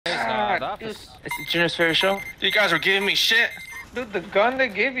office. It's the Junior's favorite show. You guys were giving me shit. Dude, the gun they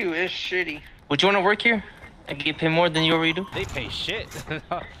give you is shitty. Would you want to work here? I get paid more than you already do. They pay shit.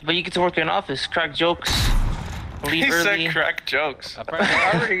 But you get to work in an office, crack jokes, leave He early. said crack jokes.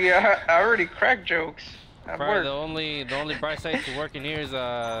 I already cracked jokes. At Probably work. the only bright side to working here is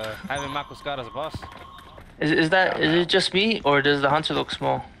having Marco Scott as a boss. Is it just me, or does the hunter look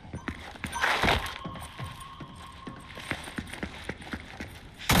small?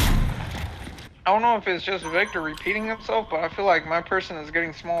 I don't know if it's just Victor repeating himself, but I feel like my person is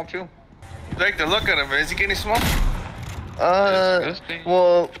getting small too. Victor, look at him. Is he getting small?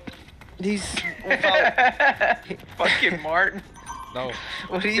 Well, he's Fucking Martin. No.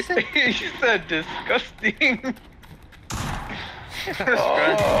 what did you say? You said disgusting.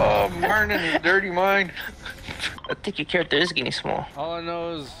 Oh, Martin and his dirty mind. I think your character is getting small. All I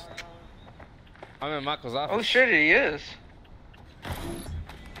know is I'm in Marco's office. Oh shit, he is.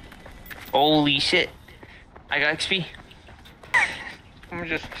 Holy shit! I got XP. I'm gonna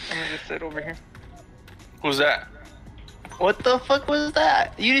just sit over here. Who's that? What the fuck was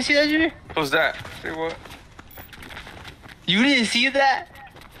that? You didn't see that, Junior? Who's that? See what? You didn't see that?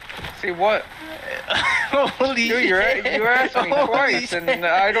 See what? Holy Dude, shit! you asked me Holy twice, shit. and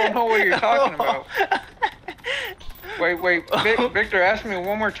I don't know what you're talking about. Wait, Victor, ask me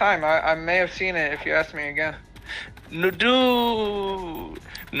one more time. I may have seen it if you ask me again. No, dude.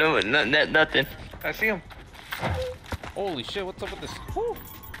 No, nothing. I see him. Holy shit, what's up with this? Woo.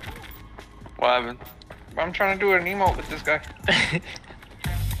 What happened? I'm trying to do an emote with this guy.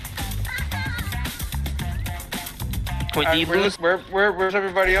 Wait, do you lose? Where's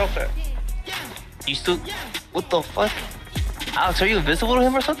everybody else at? You still? What the fuck? Alex, are you invisible to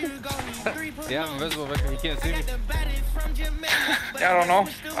him or something? Yeah, I'm invisible, Victor. He can't see me. I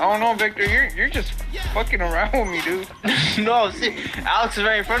don't know, Victor. You're just fucking around with me, dude. No, see, Alex is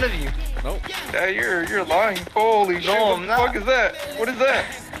right in front of you. Nope. Yeah, you're lying. Holy shit! No, What I'm the not. fuck is that? What is that?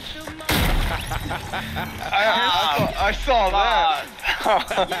 I saw that.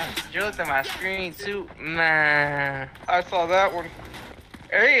 You looked at my screen too, man. I saw that one.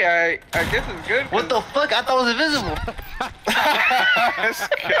 Hey, I guess it's good. What the fuck? I thought it was invisible.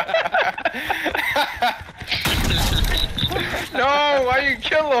 No, why you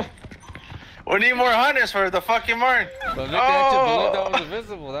kill him? We need more hunters for the fucking Martin. But Victor actually believed that was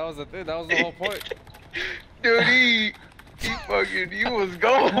invisible. That was the thing. That was the whole point. Dude, he was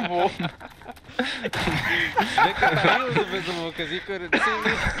gullible. Victor thought he was invisible because he couldn't see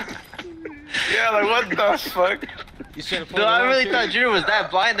me. Yeah, like what the fuck? You should have put Dude, I really too. thought Junior was that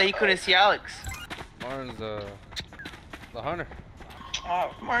blind that he couldn't see Alex. Martin's the hunter.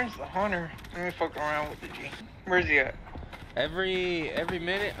 Oh, Martin's the hunter. Let me fuck around with the G. Where's he at? Every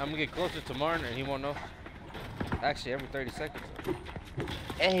minute, I'm gonna get closer to Martin and he won't know. Actually, every 30 seconds.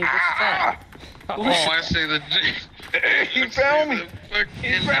 Hey, what's that? Oh, I say the He found me.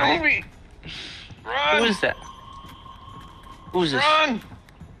 He found me. Run. Who is that? Who's this? Run.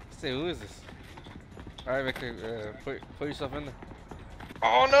 Say, who is this? All right, Victor, put yourself in there.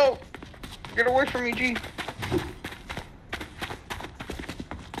 Oh no. Get away from me, G.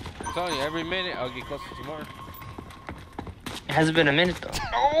 I'm telling you, every minute I'll get closer to Martin. It hasn't been a minute though.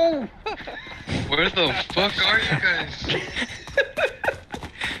 Oh. Where the fuck are you guys?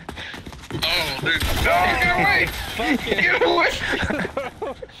 Oh, dude. No, get away. Get away.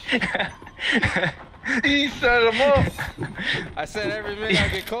 He set him up. I said every minute I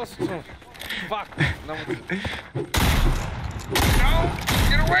get closer to him. Fuck. No, No.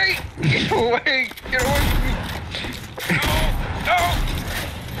 Get away. Get away. Get away from me. No. No.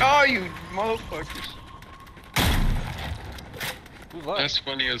 Oh, you motherfuckers. who left? That's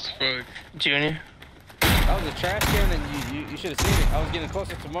funny as fuck. Junior. That was a trash can and you should have seen it. I was getting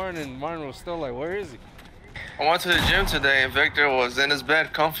closer to Martin and Martin was still like, where is he? I went to the gym today and Victor was in his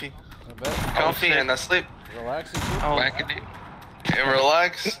bed, comfy. I bet. Comfy and asleep. Relaxing too. Oh, Whacking it. And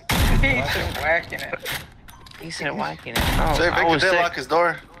relax. He's just whacking it. he said whacking it. Oh, Say I Victor was did sick. lock his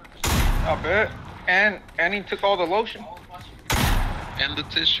door. I bet. And he took all the lotion. And the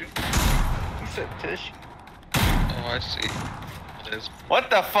tissue. He said tissue. Oh, I see. There's, What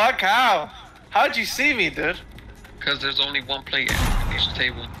the fuck? How? How'd you see me, dude? because there's only one plate at each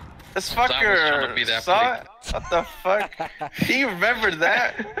table. This So I was trying to be fucker that saw it? What the fuck? He remembered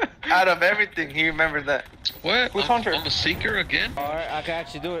that? Out of everything, he remembered that. What? Who's Hunter? I'm a seeker again? Alright, I can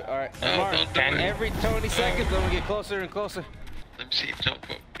actually do it. Alright. No, Martin, don't do it. every 20 seconds I'm gonna get closer and closer. Let me see. Jump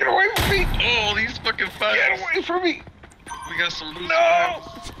up. Get away from me. Oh, these fucking Get fights. away from me. We got some loose No.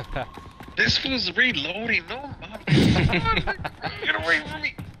 fights. This fool's reloading. No, mom. Get away from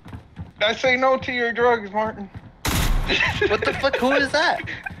me. I say no to your drugs, Martin. What the fuck? Who is that?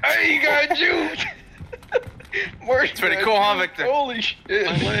 Hey, you got juice. It's pretty cool, huh, Victor? Holy shit.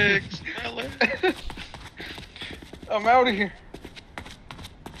 My legs. My legs. I'm out of here.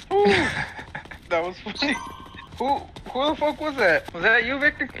 Ooh, that was funny. Who the fuck was that? Was that you,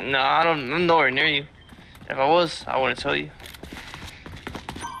 Victor? No, I'm nowhere near you. If I was, I wouldn't tell you.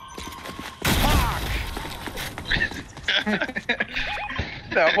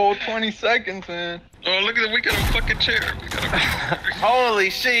 That whole 20 seconds, man. Oh, look at it. We got a fucking chair. We got a Holy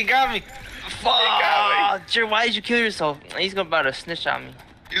shit, you got me. Fuck! Jer, why did you kill yourself? He's about to snitch on me.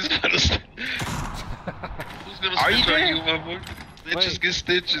 He's gonna Who's gonna Are you snitch on there? you, my boy? Snitches get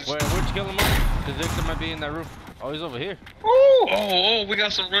stitches. Wait, where'd you kill him at? Because Victor might be in that room. Oh, he's over here. Ooh. Oh, we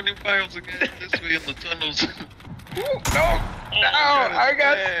got some running files again. This way in the tunnels. Ooh, no, I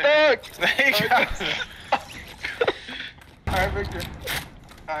got stuck. Alright, Victor.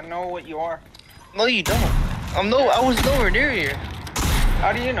 I know what you are. No, you don't. I was nowhere near you.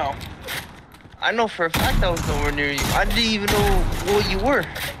 How do you know? I know for a fact I was nowhere near you. I didn't even know what you were.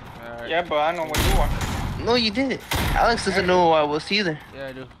 Alright. Yeah, but I know what you are. No, you didn't. Alex doesn't know who I was either. Yeah,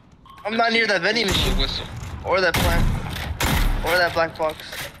 I do. I'm not near that vending machine. Whistle. Or that plant. Or that black box.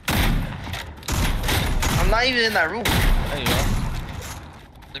 I'm not even in that room. There you go.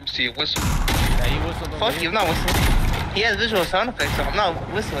 Let me see a whistle. Yeah, you whistled over Fuck here. you, I'm not whistling. He has visual sound effects, so I'm not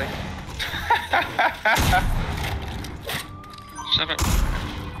whistling. Shut up.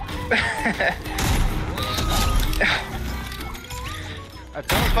 I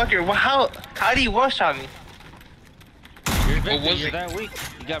told you. Fucker, how do you one shot me? You're Victor, was you're it? that weak.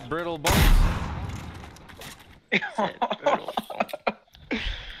 You got brittle bones. It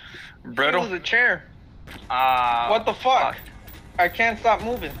Brittle. was a chair. Ah. What the fuck? I can't stop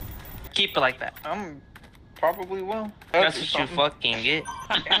moving. Keep it like that. I'm probably will. That's Or what you something. fucking get.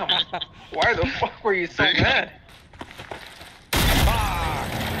 Damn. Why the fuck were you so mad?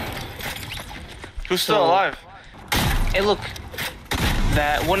 Who's still So- alive? Hey, look.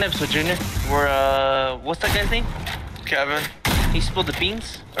 That one episode, Junior, where, what's that guy's name? Kevin. He spilled the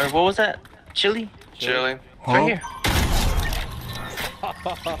beans? Or what was that? Chili? Chili. It's right here.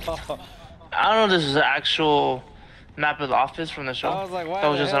 I don't know if this is the actual map of the office from the show. I was like, why That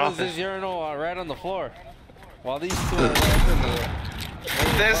was the just an hell is office. this urinal right on the floor? While these two are right in the...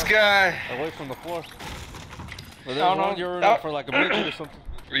 This guy. Away from the floor. But No, there's no, one urinal that- for like a midget or something.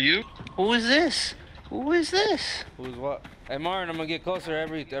 For you? Who is this? Who is this? Who's what? Hey, Martin, I'm gonna get closer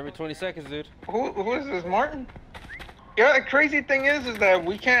every 20 seconds, dude. Who is this, Martin? Yeah, the crazy thing is that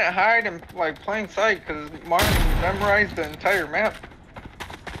we can't hide in like plain sight because Martin memorized the entire map.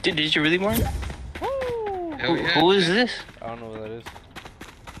 Dude, did you really, Martin? Woo! Hell yeah. Who is this? I don't know what that is.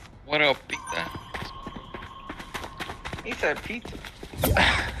 What up, beat that? He said pizza.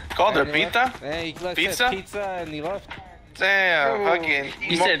 Called her And he pizza? left. Hey, he like Pizza? said pizza and he left. Damn, Oh. fucking.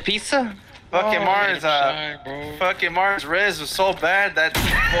 You said pizza? Fucking Oh, Martin's Shine, bro. fucking Martin's Riz was so bad that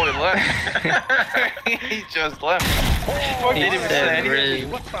boy left. He just left. Fuck He He didn't even said say anything. Riz.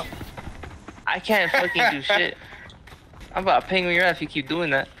 What the? I can't fucking do shit. I'm about to ping your ass if you keep doing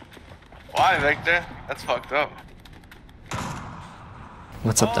that. Why, Victor? That's fucked up.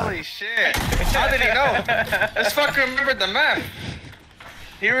 What's up, Doc? Holy shit. How did he know? This fucker remembered the map.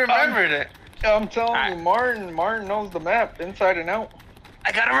 He remembered it. I'm telling you, Martin knows the map inside and out.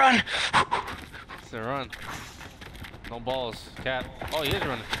 I gotta run! It's a run. No balls. Cap. Oh, he is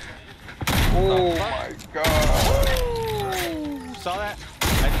running. Oh fuck? my god. Saw that?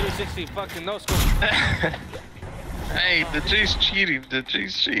 I 360 fucking no scope. Hey, the G's cheating. The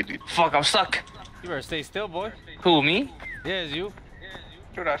G's cheating. Fuck, I'm stuck. You better stay still, boy. Who, me? Yeah, it's you.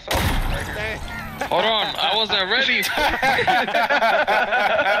 Dude, I saw him right here. Hold on, I wasn't ready.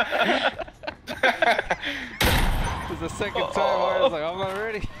 It's the second time I was like, I'm not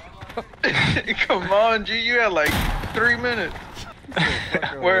ready. Come on, G, you had like 3 minutes.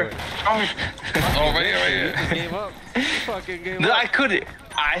 Where? Show me. Oh, right here, right You here. just gave up. You fucking gave No, up. I couldn't.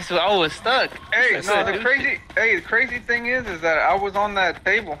 I was stuck. Hey, I no, said, the crazy thing is that I was on that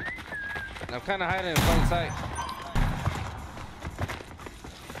table. I'm kind of hiding in plain sight.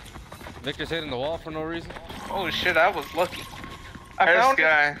 Victor's hitting the wall for no reason. Oh shit, I was lucky. I This found it.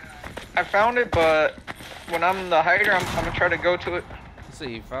 guy. I found it, but when I'm the hider, I'm gonna try to go to it. Let's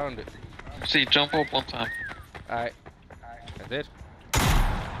see, you found it. See, jump up one time. Alright. I did.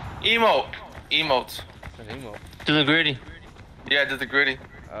 Emote. Emotes. It's an emo. Do the gritty. Yeah, did the gritty.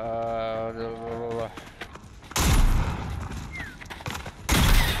 Blah, blah, blah.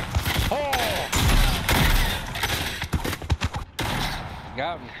 Oh!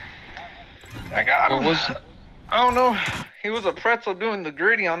 Got me. I got What him. was it? I don't know. He was a pretzel doing the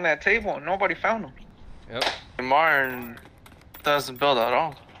gritty on that table, and nobody found him. Yep. Martin doesn't build at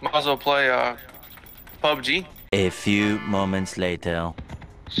all. Might as well play PUBG. A few moments later.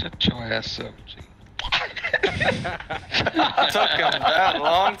 Shut your ass up, G. It took him that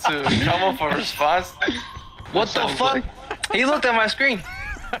long to come up with a response. What the Sounds fuck? like- He looked at my screen.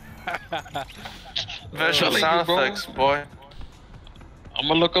 Visual Telling sound you, bro. effects, boy. I'm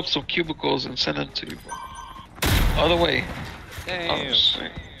gonna look up some cubicles and send them to you, bro. Other way. Damn. Oh,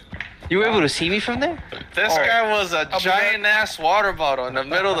 shit. You were able to see me from there? This Alright. guy was a be giant ass water bottle in the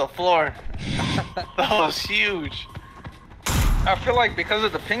middle of the floor. That was huge. I feel like because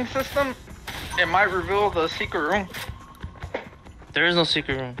of the ping system, it might reveal the secret room. There is no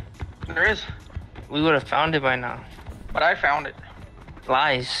secret room. There is, We would have found it by now. but I found it.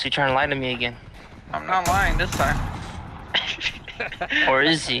 Lies. You're trying to lie to me again. I'm not lying this time. Or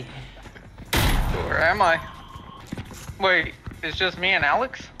is he? Where am I? Wait, it's just me and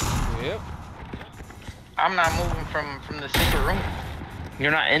Alex? Yep. I'm not moving from the secret room.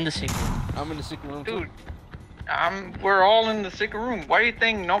 You're not in the secret room. I'm in the secret room too. Dude, we're all in the secret room. Why do you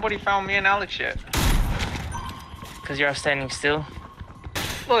think nobody found me and Alex yet? Because you're standing still.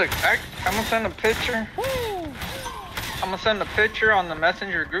 Look, I'm gonna send a picture. I'm gonna send a picture on the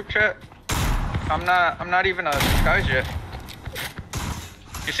messenger group chat. I'm not even a disguise yet.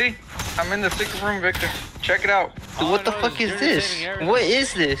 You see? I'm in the secret room, Victor. Check it out. Dude, All what I the know fuck is you're this? saving everything. What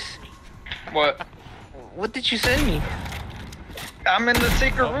is this? What? What did you send me? I'm in the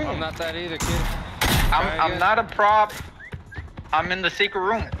secret Oh, room. I'm not that either, kid. I'm not a prop. I'm in the secret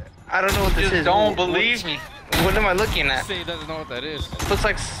room. I don't know what this Just is. don't believe me. What am I looking at? Say he doesn't know what that is. Looks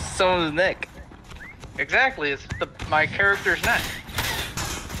like someone's neck. Exactly, it's my character's neck.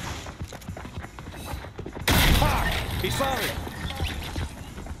 He saw me.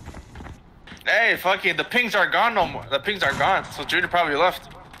 Hey, fucking, the pings are gone no more. The pings are gone, so Junior probably left.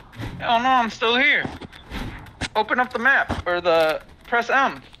 Oh no, I'm still here. Open up the map or press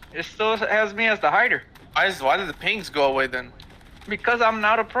M. It still has me as the hider Why did the pings go away then? because I'm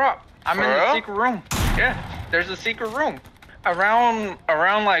not a prop. I'm For in the real? secret room. Yeah, there's a secret room. Around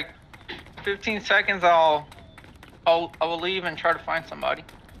like 15 seconds, I will leave and try to find somebody.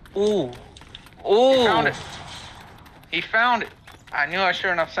 Ooh. He Ooh. found it. He found it. I knew I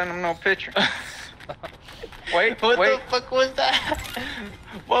shouldn't have sent him no picture. Wait, What wait. the fuck was that?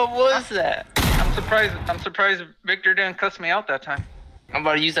 What was that? I'm surprised Victor didn't cuss me out that time. I'm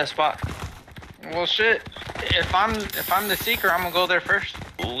about to use that spot. Well, shit. If I'm the seeker, I'm gonna go there first.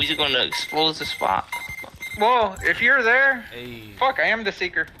 Ooh, we're gonna expose the spot. Well, if you're there, Hey. fuck, I am the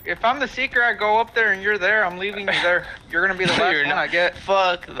seeker. If I'm the seeker, I go up there and you're there. I'm leaving you there. You're gonna be the No, last you're one not. I get.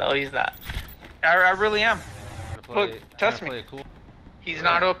 Fuck, no, he's not. I really am. Play Look, it- test can I me. play it cool? He's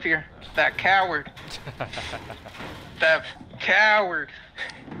not up here. That coward. That coward.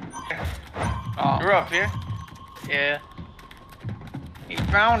 Oh, You're up here. yeah. He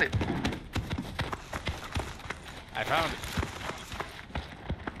found it. I found it.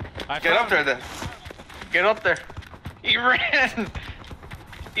 Get up there then. Get up there. He ran.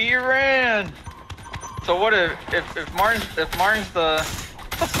 He ran. So what if Martin's the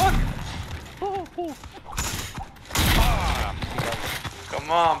what the fuck? Come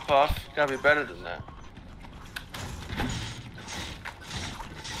on, Puff. Gotta be better than that.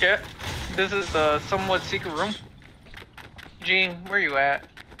 Yeah, this is the somewhat secret room. Gene, where you at?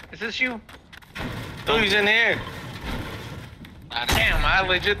 Is this you? Dude, he's in here. Damn, I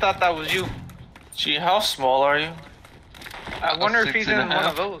legit thought that was you. Gee, how small are you? I wonder if he's in 6.5. one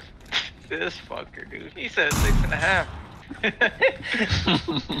of those. This fucker, dude. He said 6.5.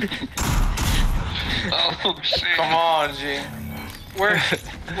 Oh, shit. Come on, G. Where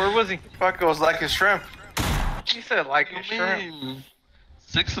was he? Fuck, it was like a shrimp. He said like a What do you shrimp. mean?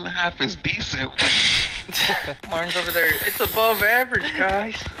 6.5 is decent. Mine's over there. It's above average,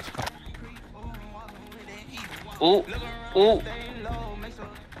 guys. Ooh. Ooh.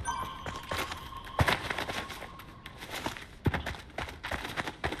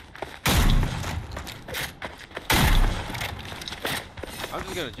 I'm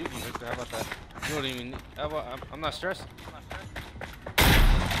just gonna juke you, Victor. How about that? You don't even. How about, I'm not stressing.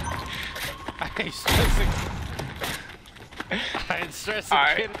 I ain't stressing. I ain't stressing,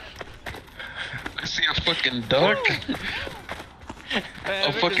 Alright. kid. I see a fucking duck. Hey,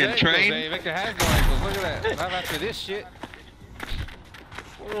 A Victor's fucking ankles, train? Hey, Victor has no ankles. Look at that. Not after this shit.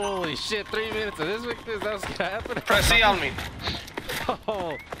 Holy shit! 3 minutes of this, Victor. Is that what's gonna happen? Press E on me.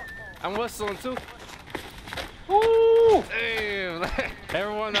 Oh, I'm whistling too. Woo! Damn!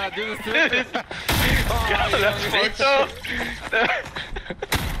 Everyone do this to Victor. Oh, That's fucked up.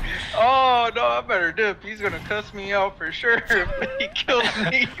 Oh no, I better dip. He's gonna cuss me out for sure if he kills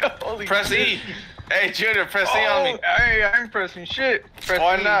me. Holy Press shit. E. Hey, Junior, press E on me. Hey, I ain't pressing shit. Press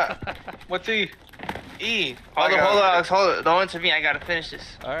Why E. not? What's E? E. Hold on, Alex, hold on. Don't intervene. I gotta finish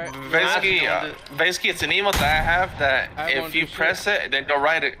this. All right. Basically, it's an emote that I have that I won't if you do press it, then don't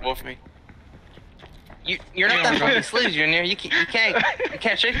write it with me. You're not that fucking slick, Junior. You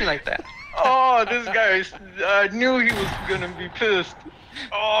can't shake me like that. Oh, this guy, I knew he was gonna be pissed.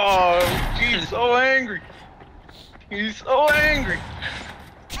 Oh, he's so angry. He's so angry.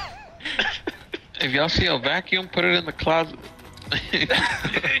 If y'all see a vacuum, put it in the closet.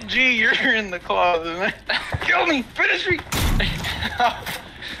 Gee, you're in the closet, man. Kill me, finish me. I'm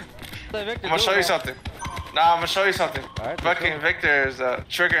gonna show you something. Nah, I'm gonna show you something. Alright, Fucking Victor is a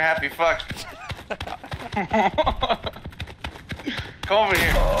trigger happy fuck. Come over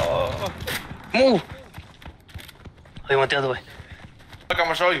here. Move. Oh, you went the other way. Look, I'm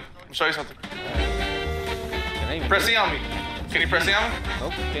gonna show you. I'm gonna show you something. Can I even Press do E it? on me. Can you press E on me?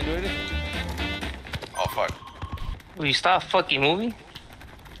 Nope, can't do anything. Oh fuck. Will you stop fucking moving?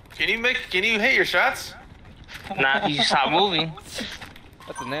 Can you hit your shots? Nah, if you stop moving.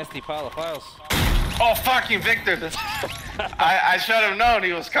 That's a nasty pile of files. Oh fucking Victor. I should have known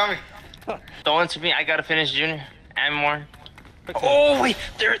he was coming. Don't intervene. I gotta finish, Junior. And more. Oh wait,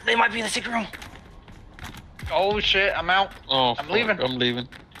 they might be in the secret room. Oh shit, I'm out. Oh, I'm fuck, leaving. I'm leaving.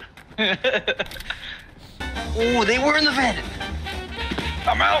 Oh, they were in the vent.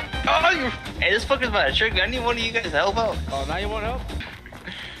 I'm out. Oh, you. Hey, this fucker's about to trigger. I need one of you guys to help out. Oh, now you want help?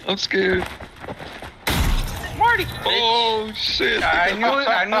 I'm scared. Marty. Oh shit. I knew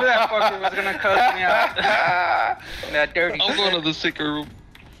that fucker was gonna cuss me out. That dirty. I'm going to the secret room.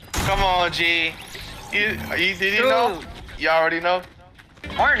 Come on, G. Did you know? You already know?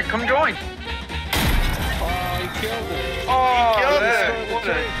 Martin, come join. Oh, he killed him. Oh, killed that- it. what a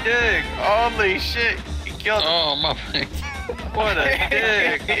dig. Holy shit. He killed him. Oh my bad. What a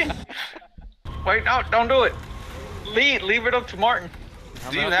dig. Wait, no, don't do it. Leave it up to Martin.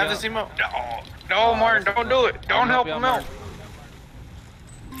 Do you have this emote? No, Martin, don't do it. Don't help him out.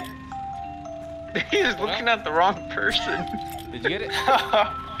 He's looking at the wrong person. Did you get it?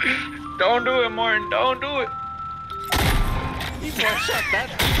 Don't do it, Martin. Don't do it. He shot that.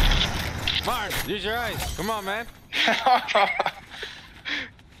 Martin, use your eyes. Come on, man.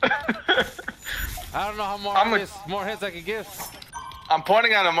 I don't know how more hits I can give. I'm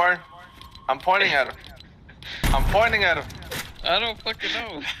pointing at him, Martin. I'm pointing at him. I'm pointing at him. I don't fucking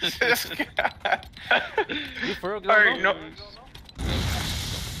know. You for real? Alright, no.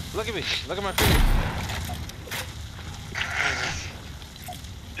 Look at me. Look at my fingers.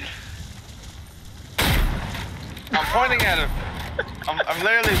 I'm pointing at him. I'm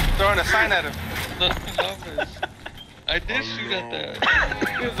literally throwing a sign at him. I did shoot at that.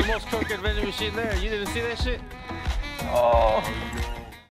 He was the most crooked vending machine there. You didn't see that shit? Oh.